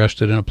you're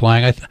interested in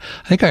applying, I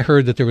think I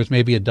heard that there was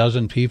maybe a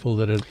dozen people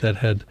that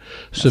had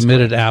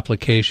submitted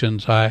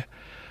applications. I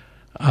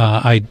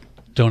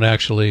don't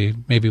actually.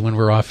 Maybe when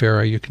we're off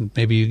air, you can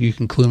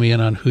clue me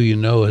in on who you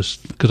know is,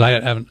 because I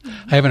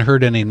haven't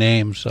heard any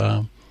names.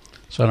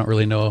 So I don't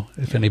really know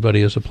if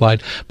anybody has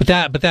applied. But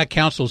that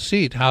council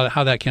seat,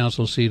 how that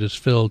council seat is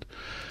filled,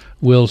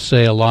 will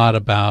say a lot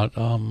about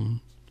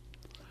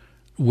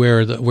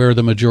where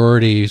the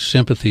majority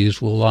sympathies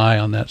will lie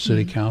on that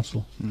city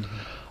council.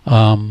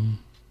 Mm-hmm.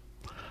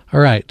 All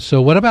right.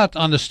 So what about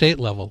on the state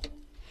level?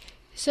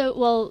 So,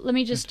 well, let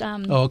me just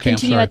okay,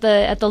 continue at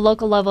the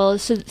local level.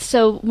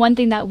 So one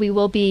thing that we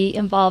will be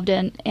involved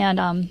in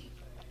and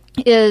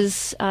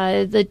is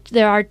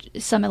there are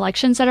some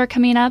elections that are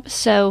coming up.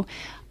 So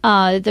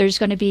there's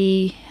going to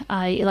be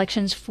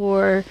elections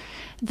for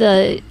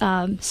the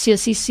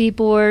COCC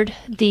board,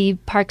 the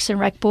Parks and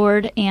Rec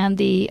board, and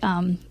the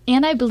and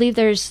I believe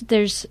there's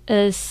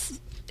a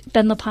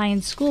Ben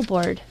Lapine school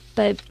board,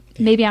 but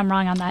maybe I'm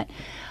wrong on that.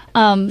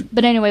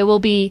 But anyway, we'll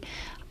be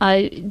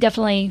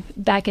definitely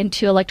back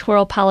into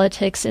electoral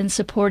politics and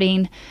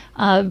supporting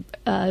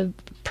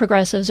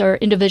progressives or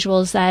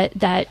individuals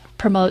that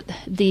promote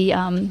the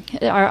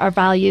our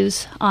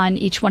values on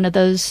each one of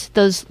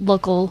those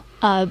local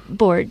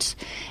boards.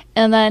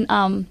 And then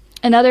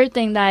another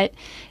thing that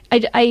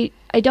I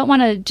don't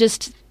want to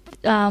just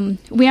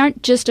we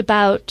aren't just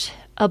about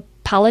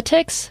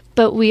politics,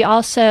 but we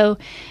also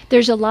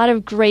there's a lot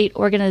of great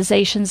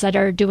organizations that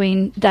are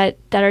doing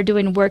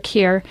work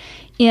here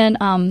in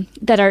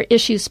that are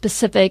issue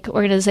specific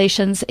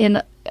organizations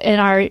in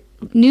our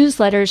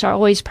newsletters are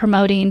always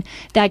promoting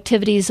the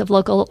activities of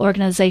local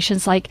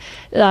organizations like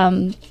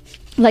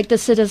the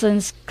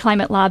Citizens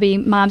Climate Lobby,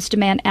 Moms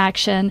Demand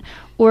Action,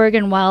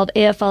 Oregon Wild,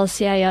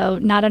 AFL-CIO,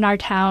 Not in Our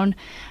Town.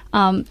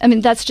 I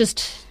mean, that's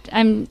just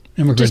Immigrant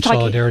just talking,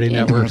 Solidarity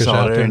Network is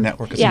out there.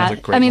 Network is yeah,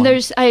 another great I mean, one.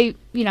 there's I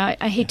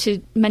hate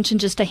to mention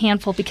just a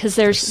handful because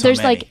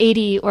there's like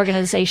 80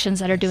 organizations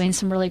that are doing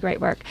some really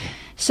great work.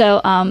 So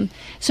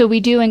so we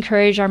do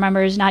encourage our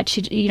members not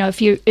to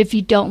if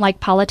you don't like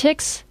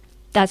politics,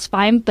 that's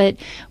fine, but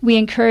we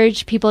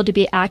encourage people to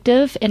be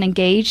active and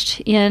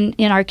engaged in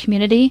our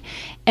community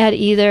at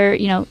either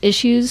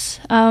issues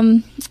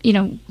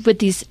with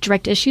these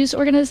direct issues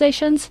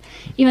organizations.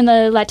 Even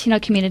the Latino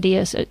community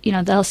is the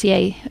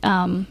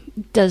LCA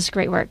does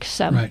great work.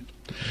 So right.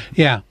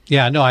 Yeah.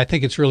 No, I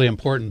think it's really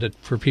important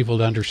for people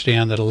to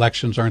understand that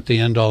elections aren't the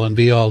end all and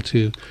be all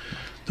to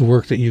the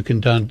work that you can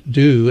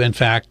do. In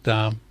fact,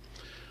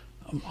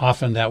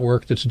 often that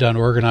work that's done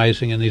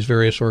organizing in these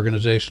various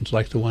organizations,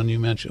 like the ones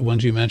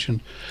you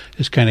mentioned,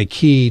 is kind of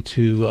key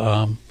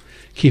to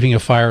keeping a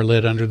fire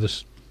lit under the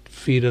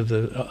feet of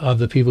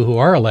the people who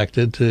are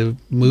elected to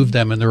move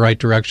them in the right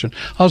direction.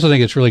 I also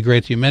think it's really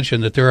great that you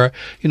mentioned that there are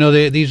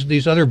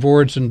these other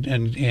boards and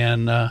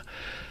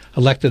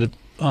elected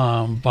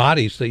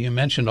bodies that you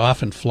mentioned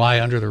often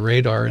fly under the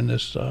radar in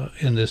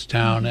this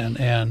town,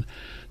 and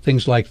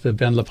things like the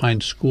Ben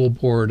Lapine School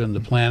Board and the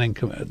Planning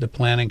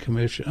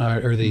Commission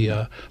or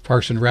the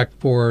Parks and Rec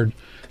Board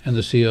and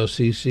the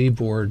COCC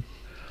Board.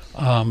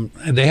 And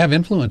they have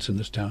influence in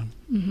this town.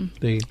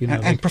 Mm-hmm.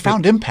 And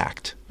profound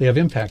impact. They have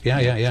impact.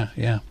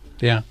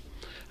 Yeah.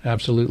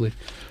 Absolutely.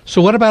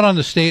 So, what about on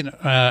the state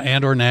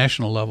and or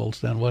national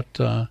levels? Then, what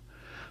do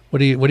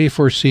you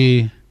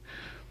foresee?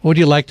 What would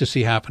you like to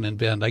see happen in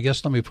Bend? I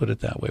guess let me put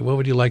it that way. How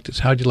would you like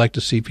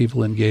to see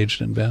people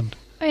engaged in Bend?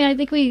 I mean, I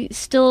think we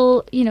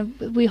still,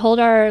 we hold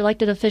our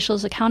elected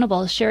officials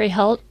accountable. Sherry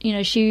Helt,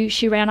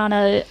 she ran on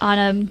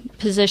a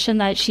position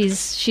that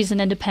she's an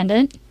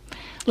independent.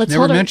 Let's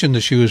never mentioned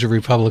that she was a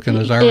Republican,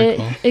 as I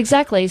recall.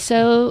 Exactly.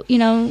 So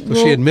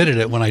she admitted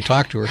it when I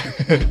talked to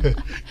her.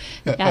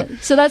 Yeah.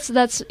 So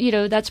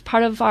that's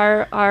part of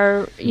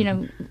our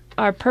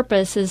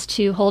purpose is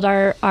to hold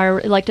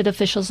our elected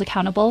officials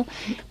accountable,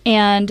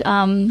 and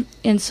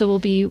so we'll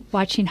be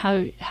watching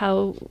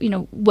how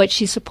what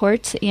she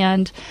supports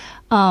and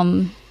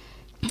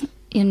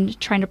in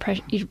trying to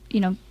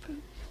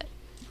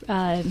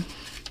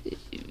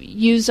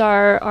use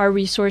our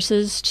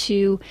resources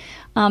to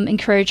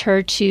encourage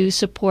her to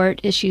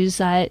support issues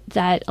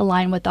that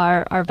align with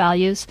our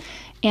values.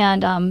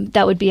 And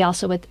that would be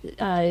also with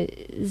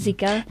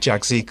Zika.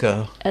 Jack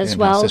Zika as in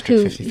well,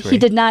 District who 53. he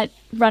did not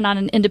run on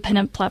an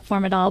independent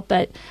platform at all,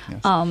 but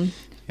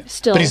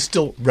still. But he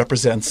still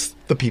represents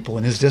the people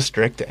in his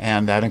district,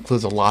 and that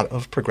includes a lot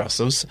of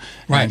progressives,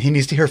 right. And he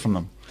needs to hear from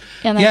them.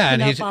 And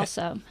and he's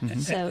also.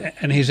 So.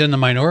 And he's in the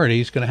minority.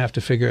 He's going to have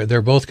to figure.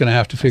 They're both going to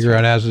have to figure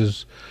out, as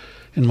is,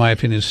 in my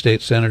opinion,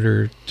 State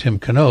Senator Tim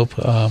Knopp,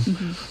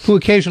 who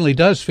occasionally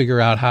does figure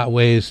out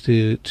ways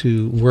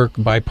to work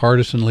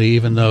bipartisanly,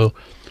 even though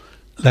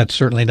that's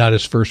certainly not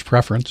his first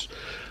preference.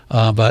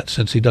 But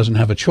since he doesn't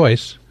have a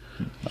choice,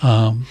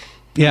 all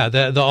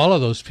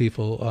of those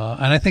people,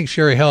 and I think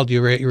Sherry Held,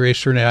 you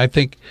raised her name. I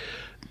think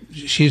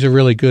she's a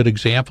really good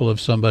example of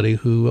somebody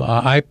who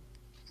I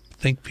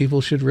think people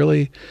should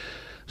really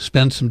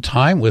spend some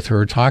time with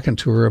her, talking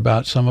to her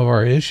about some of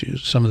our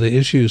issues, some of the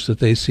issues that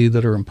they see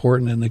that are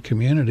important in the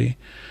community,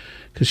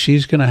 because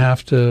she's going to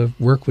have to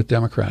work with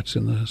Democrats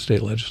in the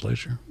state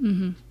legislature.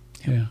 Mm-hmm.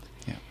 Yeah.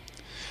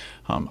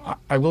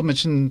 I will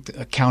mention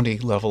a county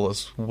level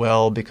as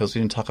well, because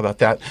we didn't talk about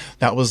that.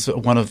 That was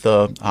one of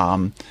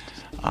the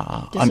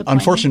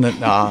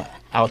unfortunate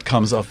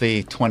outcomes of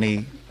the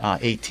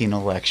 2018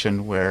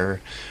 election, where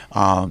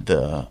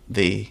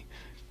the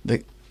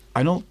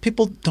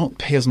people don't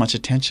pay as much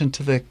attention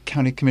to the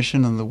county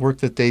commission and the work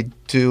that they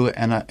do,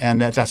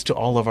 and that's to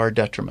all of our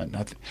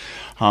detriment.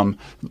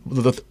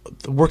 The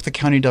work the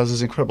county does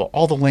is incredible.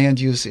 All the land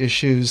use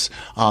issues,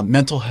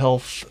 mental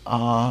health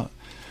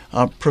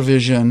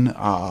provision,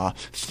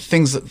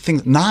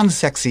 things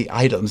non-sexy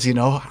items.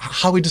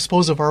 How we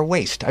dispose of our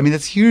waste. I mean,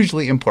 it's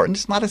hugely important.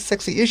 It's not a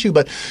sexy issue,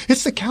 but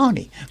it's the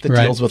county that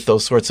deals with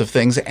those sorts of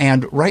things.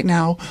 And right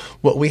now,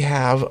 what we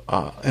have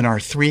in our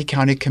 3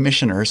 county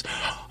commissioners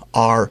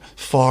are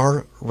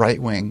far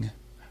right-wing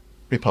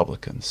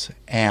Republicans.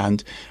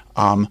 And,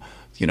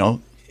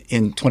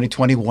 in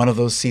 2020, one of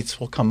those seats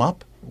will come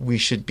up.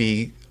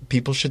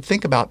 People should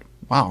think about,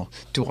 wow,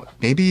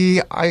 maybe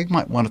I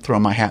might want to throw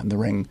my hat in the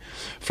ring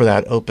for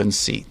that open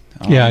seat.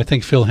 I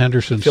think Phil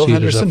Henderson's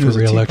seat is up for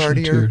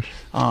re-election too.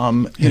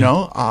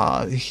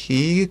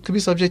 He could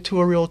be subject to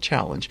a real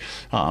challenge.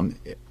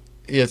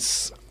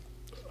 It's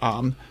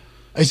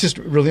just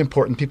really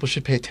important. People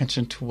should pay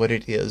attention to what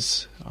it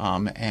is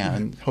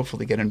and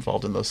hopefully get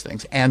involved in those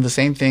things. And the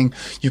same thing,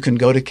 you can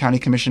go to county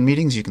commission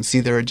meetings. You can see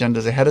their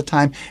agendas ahead of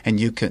time, and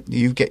you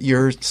get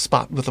your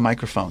spot with a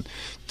microphone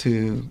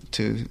to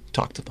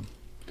talk to them.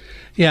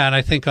 Yeah, and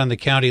I think on the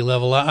county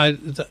level,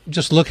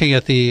 just looking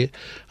at I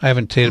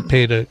haven't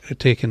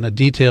taken a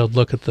detailed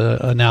look at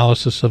the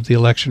analysis of the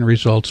election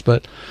results,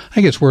 but I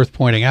think it's worth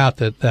pointing out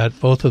that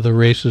both of the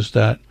races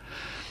that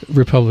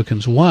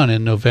Republicans won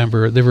in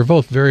November, they were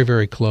both very,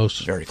 very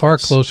close, far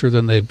closer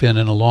than they've been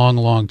in a long,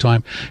 long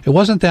time. It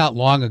wasn't that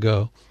long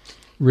ago,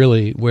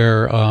 really,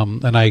 where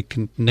and I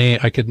could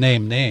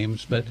name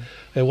names, but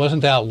it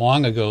wasn't that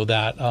long ago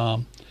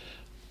that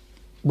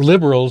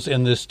liberals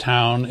in this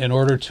town, in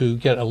order to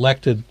get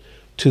elected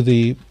to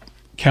the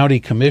county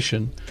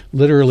commission,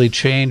 literally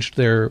changed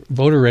their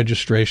voter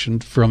registration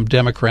from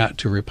Democrat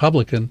to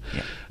Republican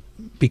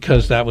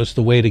because that was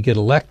the way to get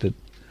elected.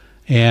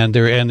 And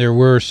there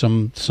were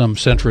some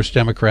centrist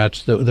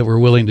Democrats that were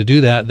willing to do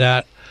that.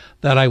 That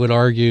I would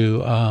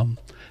argue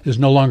is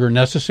no longer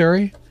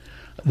necessary,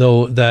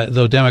 though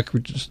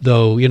Democrats,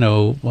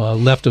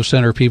 left of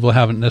center people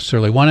haven't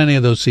necessarily won any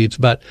of those seats.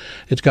 But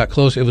it's got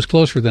close. It was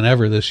closer than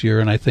ever this year,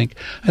 and I think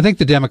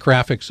the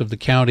demographics of the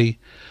county,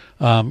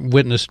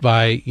 witnessed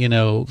by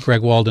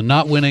Greg Walden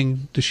not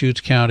winning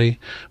Deschutes County,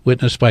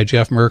 witnessed by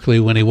Jeff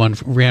Merkley when he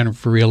ran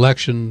for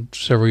re-election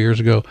several years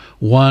ago,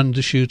 won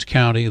Deschutes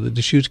County. The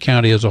Deschutes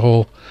County as a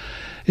whole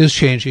is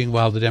changing,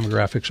 while the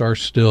demographics are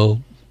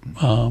still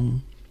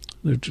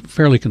they're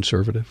fairly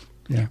conservative.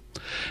 Yeah.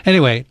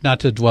 Anyway, not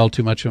to dwell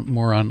too much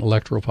more on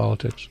electoral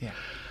politics,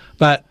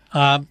 but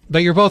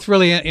you're both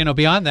really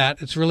beyond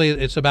that. It's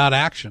about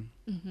action.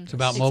 Mm-hmm. It's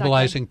about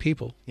mobilizing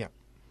people. Yeah.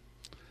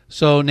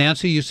 So,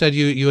 Nancy, you said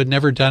you had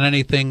never done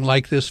anything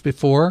like this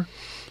before?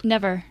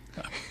 Never.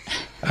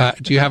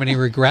 Do you have any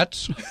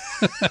regrets? You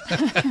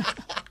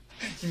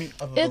mean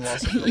other than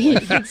loss of your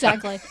life?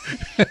 Exactly.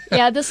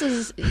 Yeah, this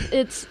is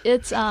it's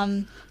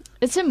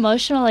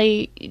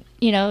emotionally,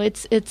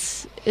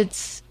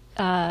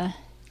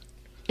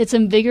 it's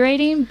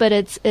invigorating, but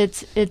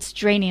it's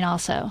draining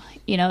also.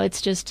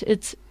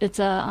 It's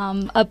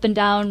a up and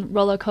down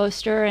roller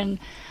coaster, and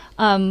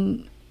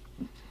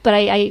but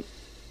I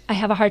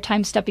have a hard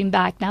time stepping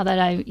back now that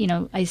I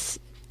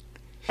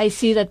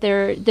see that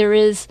there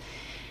is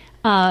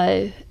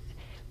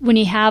when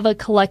you have a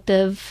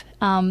collective,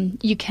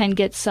 you can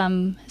get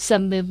some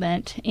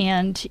movement,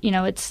 and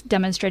it's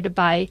demonstrated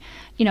by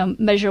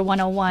Measure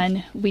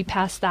 101. We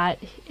passed that,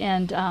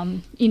 and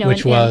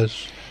which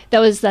was. That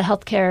was the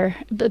healthcare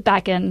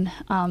back in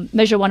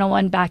Measure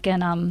 101 back in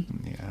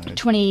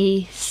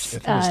 20. I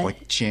think it was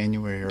like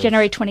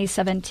January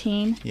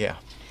 2017. Yeah.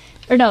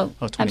 Or no,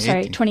 I'm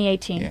sorry,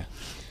 2018. Yeah.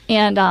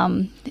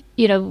 And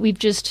we've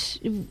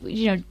just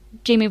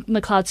Jamie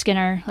McLeod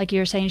Skinner, like you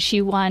were saying,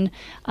 she won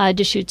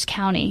Deschutes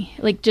County.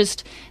 Like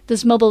just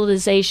this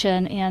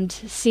mobilization and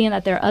seeing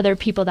that there are other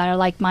people that are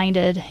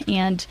like-minded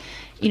and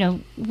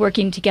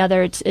working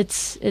together. It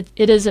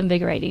is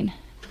invigorating.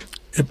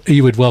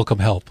 You would welcome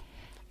help.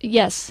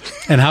 Yes.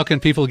 And how can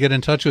people get in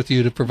touch with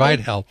you to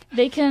provide help?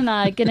 They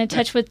can get in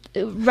touch with,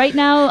 right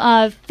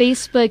now,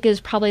 Facebook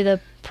is probably the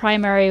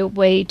primary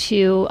way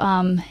to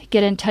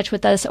get in touch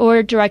with us,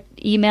 or direct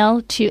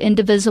email to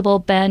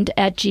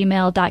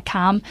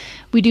indivisiblebend@gmail.com.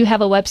 We do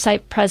have a website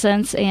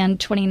presence, and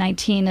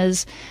 2019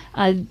 is,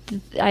 I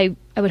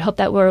would hope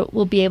that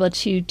we'll be able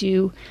to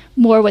do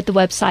more with the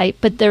website.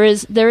 But there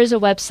is a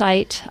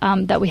website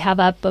that we have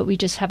up, but we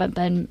just haven't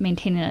been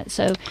maintaining it.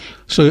 So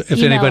if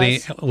anybody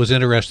was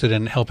interested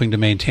in helping to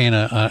maintain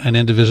an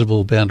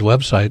Indivisible Bend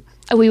website,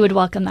 we would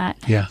welcome that.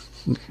 Yeah.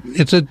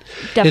 It's a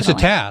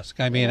task.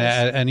 I mean,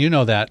 and you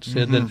know that.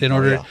 Mm-hmm. That in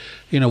order,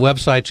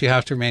 websites, you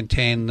have to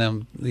maintain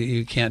them.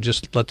 You can't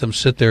just let them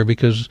sit there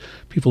because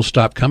people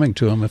stop coming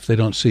to them if they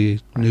don't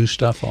see new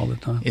stuff all the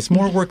time. It's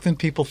more work than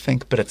people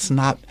think, but it's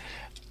not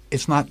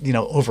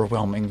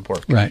overwhelming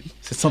work. Right.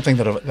 It's something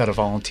that a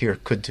volunteer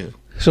could do.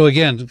 So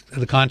again,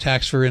 the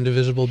contacts for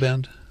Indivisible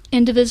Bend.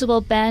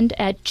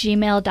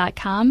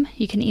 indivisiblebend@gmail.com.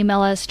 You can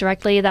email us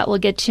directly. That will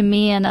get to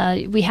me,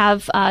 and we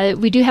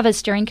do have a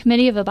steering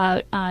committee of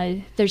about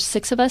there's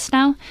 6 of us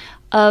now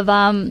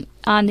on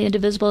the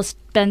Indivisible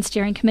Bend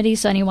steering committee.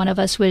 So any one of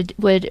us would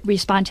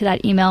respond to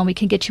that email, and we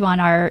can get you on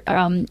our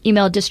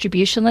email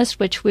distribution list,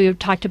 which we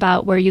talked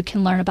about, where you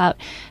can learn about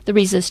the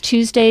Resist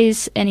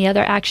Tuesdays, any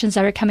other actions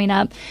that are coming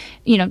up.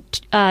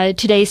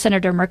 Today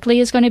Senator Merkley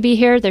is going to be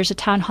here. There's a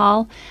town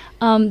hall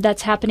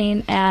that's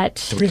happening at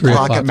 3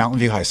 o'clock at Mountain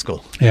View High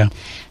School. Yeah.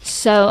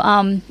 So,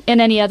 and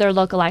any other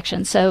local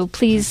action. So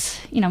please,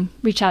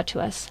 reach out to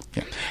us.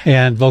 Yeah.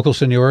 And Vocal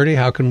Seniority,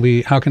 how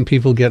can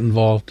people get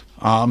involved?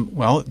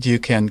 Well, you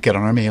can get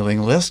on our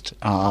mailing list.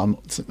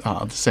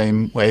 The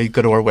same way,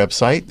 go to our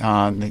website.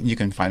 You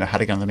can find out how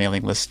to get on the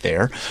mailing list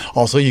there.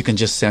 Also, you can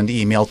just send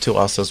email to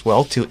us as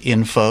well, to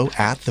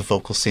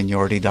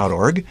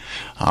info@thevocalseniority.org.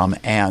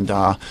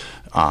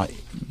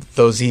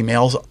 Those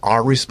emails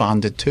are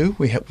responded to.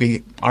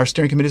 Our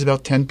steering committee is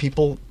about 10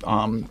 people,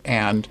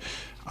 and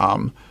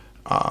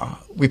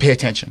we pay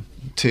attention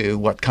to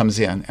what comes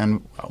in,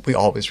 and we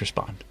always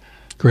respond.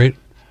 Great.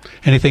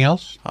 Anything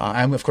else?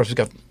 And of course, we've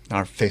got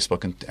our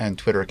Facebook and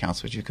Twitter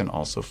accounts, which you can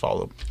also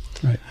follow.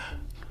 Right.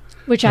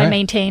 Which I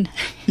maintain.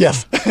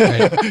 Yes.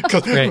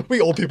 Because Right.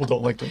 we old people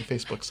don't like doing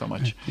Facebook so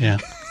much. Yeah.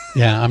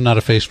 Yeah, I'm not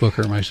a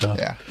Facebooker myself.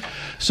 Yeah.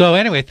 So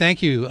anyway,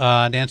 thank you,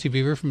 Nancy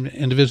Beaver from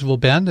Indivisible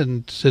Bend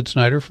and Sid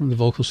Snyder from the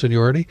Vocal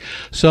Seniority.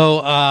 So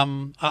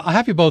I'll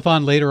have you both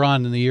on later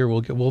on in the year.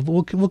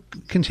 We'll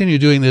continue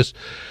doing this,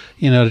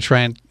 to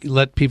try and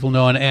let people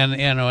know.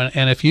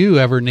 And if you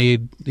ever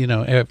need,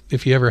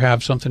 if you ever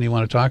have something you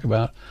want to talk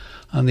about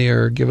on the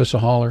air, give us a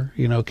holler.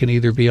 Can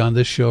either be on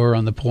this show or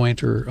on The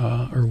Point or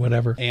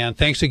whatever. And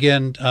thanks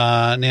again,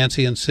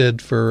 Nancy and Sid,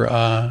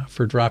 for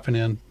dropping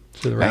in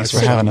to the Thanks for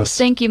having us.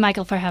 Thank you,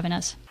 Michael, for having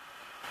us.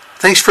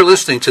 Thanks for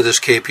listening to this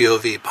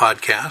KPOV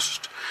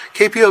podcast.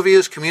 KPOV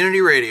is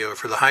community radio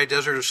for the high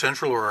desert of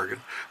Central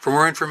Oregon. For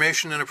more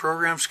information and a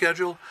program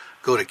schedule,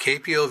 go to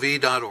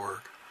kpov.org.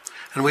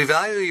 And we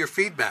value your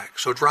feedback,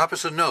 so drop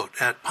us a note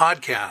at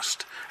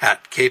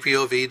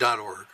podcast@kpov.org.